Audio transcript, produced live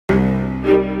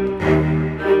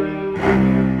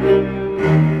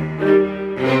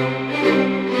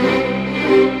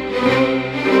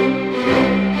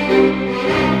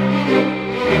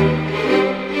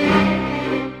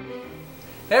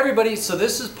so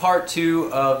this is part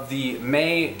 2 of the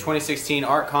May 2016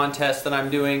 art contest that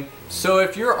I'm doing. So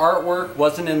if your artwork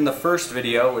wasn't in the first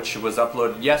video, which was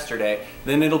uploaded yesterday,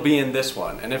 then it'll be in this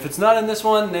one. And if it's not in this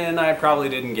one, then I probably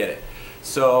didn't get it.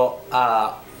 So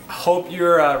hope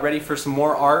you're ready for some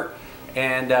more art.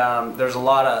 And there's a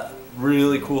lot of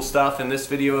really cool stuff in this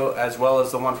video as well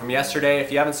as the one from yesterday.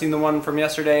 If you haven't seen the one from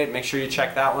yesterday, make sure you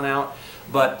check that one out.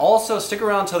 But also stick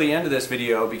around till the end of this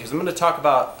video because I'm going to talk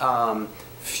about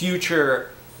future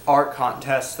art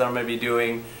contests that I'm going to be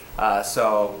doing.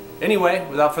 So anyway,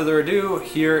 without further ado,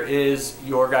 here is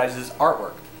your guys'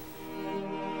 artwork.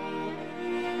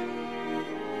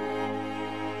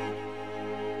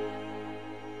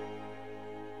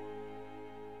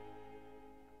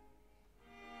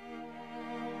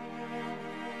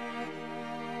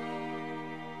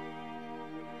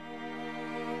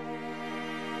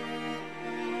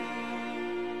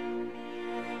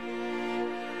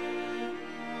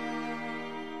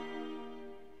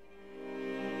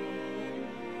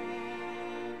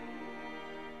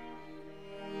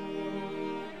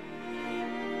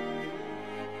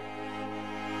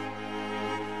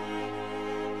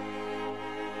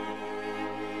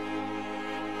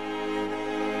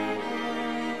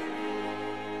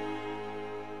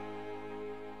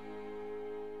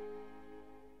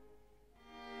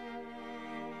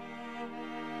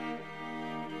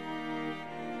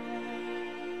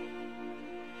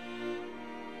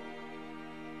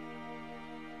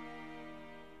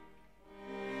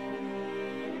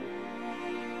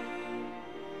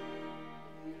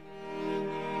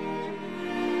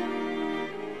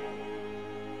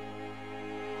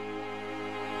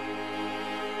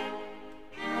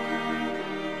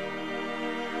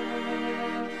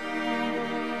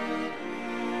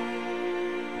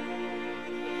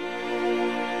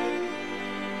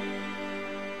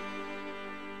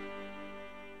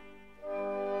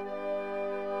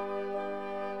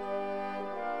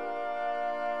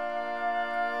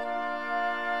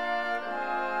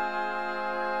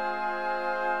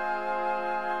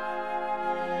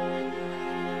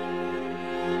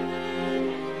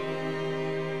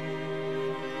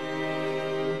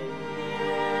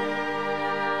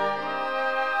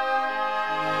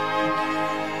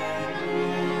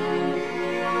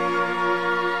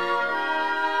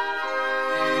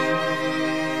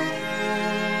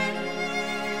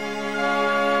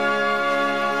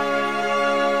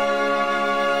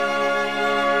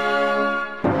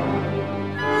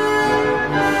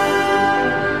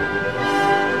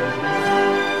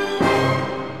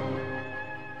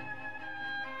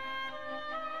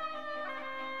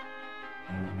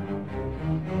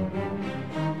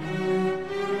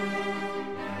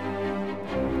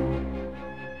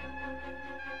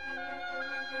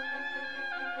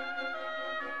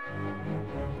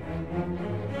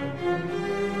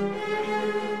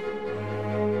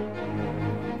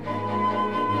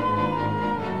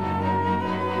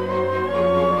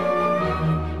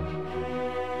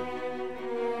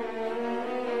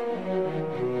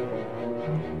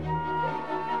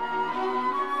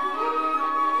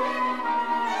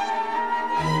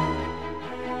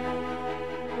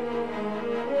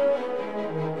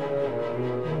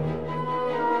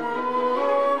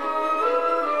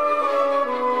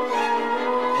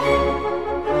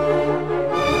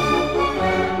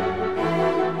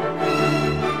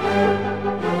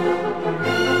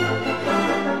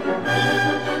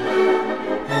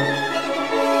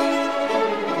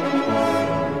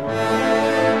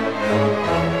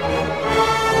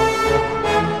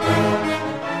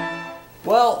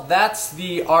 Well, that's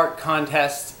the art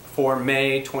contest for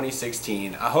May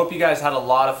 2016. I hope you guys had a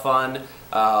lot of fun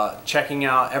checking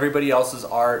out everybody else's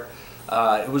art.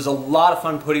 It was a lot of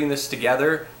fun putting this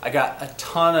together. I got a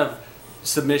ton of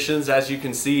submissions, as you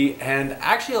can see, and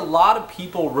actually a lot of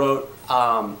people wrote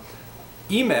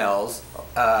emails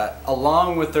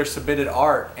along with their submitted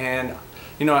art. And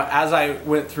you know, as I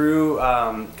went through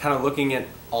kind of looking at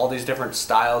all these different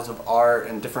styles of art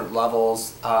and different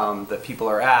levels that people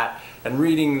are at, and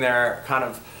reading their kind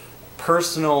of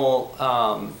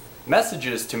personal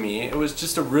messages to me, it was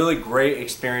just a really great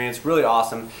experience, really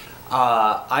awesome.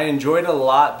 I enjoyed it a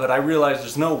lot, but I realized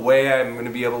there's no way I'm going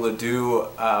to be able to do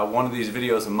one of these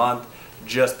videos a month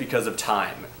just because of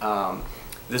time.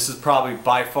 This is probably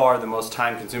by far the most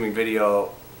time-consuming video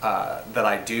that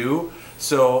I do,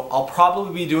 so I'll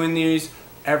probably be doing these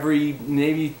every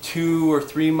maybe 2 or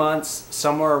 3 months,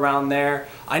 somewhere around there.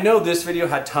 I know this video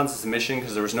had tons of submission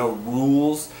because there was no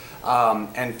rules,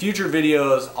 and future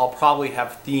videos I'll probably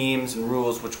have themes and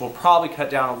rules which will probably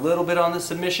cut down a little bit on the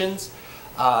submissions,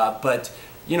 but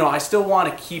you know, I still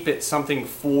want to keep it something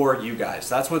for you guys.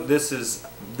 That's what this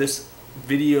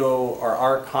video or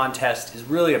art contest is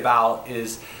really about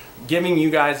is giving you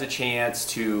guys a chance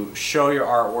to show your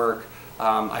artwork.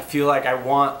 I feel like I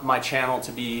want my channel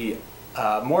to be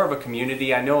more of a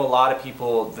community. I know a lot of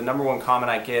people, the number one comment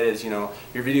I get is, you know,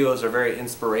 your videos are very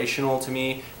inspirational to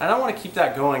me, and I want to keep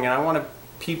that going, and I want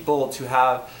people to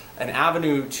have an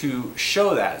avenue to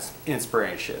show that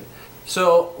inspiration.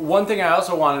 So one thing I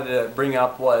also wanted to bring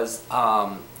up was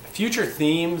future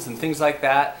themes and things like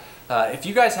that. If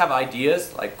you guys have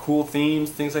ideas, like cool themes,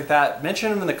 things like that,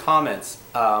 mention them in the comments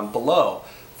below.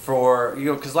 For, you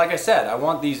know, because like I said, I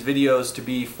want these videos to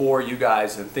be for you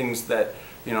guys, and things that,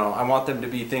 you know, I want them to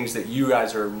be things that you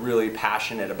guys are really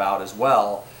passionate about as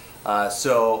well.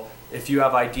 So if you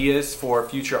have ideas for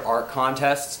future art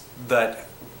contests that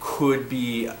could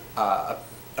be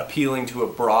appealing to a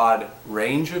broad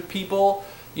range of people,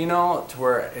 you know, to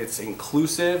where it's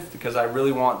inclusive, because I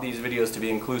really want these videos to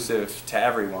be inclusive to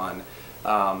everyone,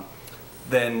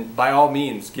 then by all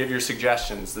means give your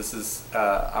suggestions. This is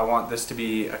I want this to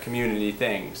be a community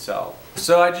thing. So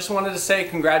I just wanted to say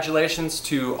congratulations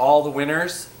to all the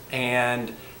winners,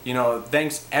 and you know,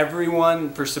 thanks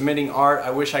everyone for submitting art.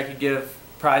 I wish I could give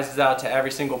prizes out to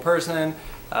every single person,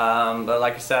 but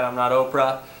like I said, I'm not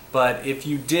Oprah. But if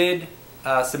you did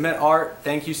submit art,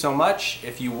 thank you so much.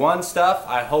 If you won stuff,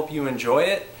 I hope you enjoy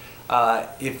it.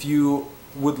 If you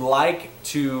would like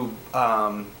to,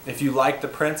 if you like the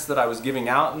prints that I was giving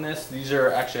out in this, these are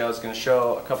actually, I was going to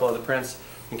show a couple of the prints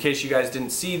in case you guys didn't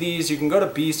see these. You can go to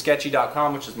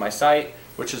bsketchy.com, which is my site,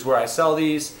 which is where I sell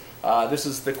these. This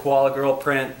is the Koala Girl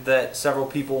print that several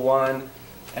people won,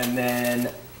 and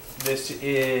then this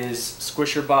is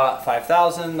Squisherbot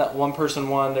 5000 that one person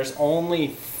won. There's only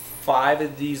 5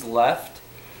 of these left,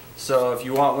 so if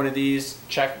you want one of these,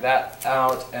 check that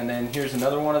out. And then here's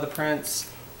another one of the prints,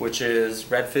 which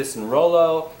is Red Fist and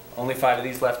Rolo. Only 5 of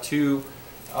these left too.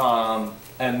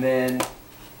 And then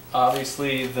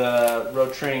obviously the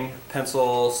Rotring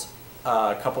pencils,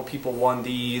 a couple people won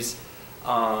these.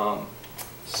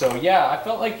 So yeah, I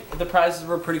felt like the prizes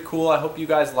were pretty cool. I hope you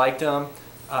guys liked them.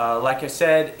 Like I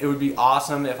said, it would be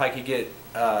awesome if I could get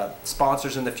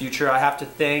sponsors in the future. I have to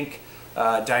thank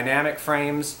Dynamic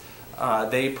Frames.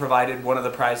 They provided one of the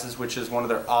prizes, which is one of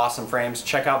their awesome frames.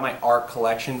 Check out my art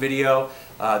collection video.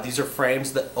 These are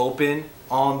frames that open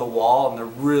on the wall, and they're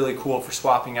really cool for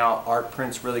swapping out art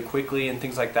prints really quickly and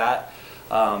things like that.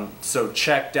 So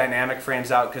check Dynamic Frames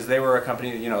out, because they were a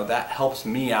company, you know, that helps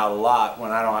me out a lot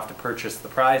when I don't have to purchase the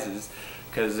prizes.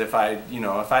 Because if I, you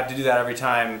know, if I have to do that every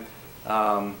time,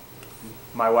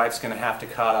 my wife's going to have to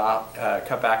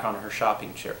cut back on her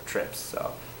shopping trips.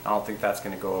 So I don't think that's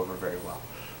going to go over very well.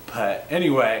 But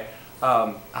anyway,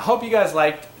 I hope you guys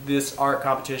liked this art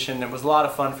competition. It was a lot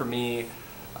of fun for me.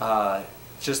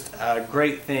 Just a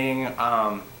great thing,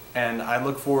 and I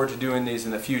look forward to doing these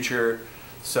in the future.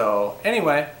 So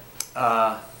anyway,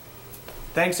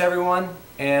 thanks everyone,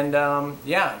 and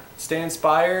yeah, stay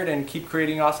inspired and keep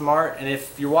creating awesome art. And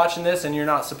if you're watching this and you're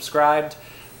not subscribed,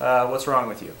 what's wrong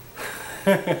with you?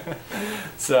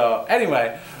 So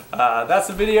anyway, that's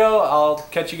the video. I'll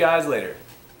catch you guys later.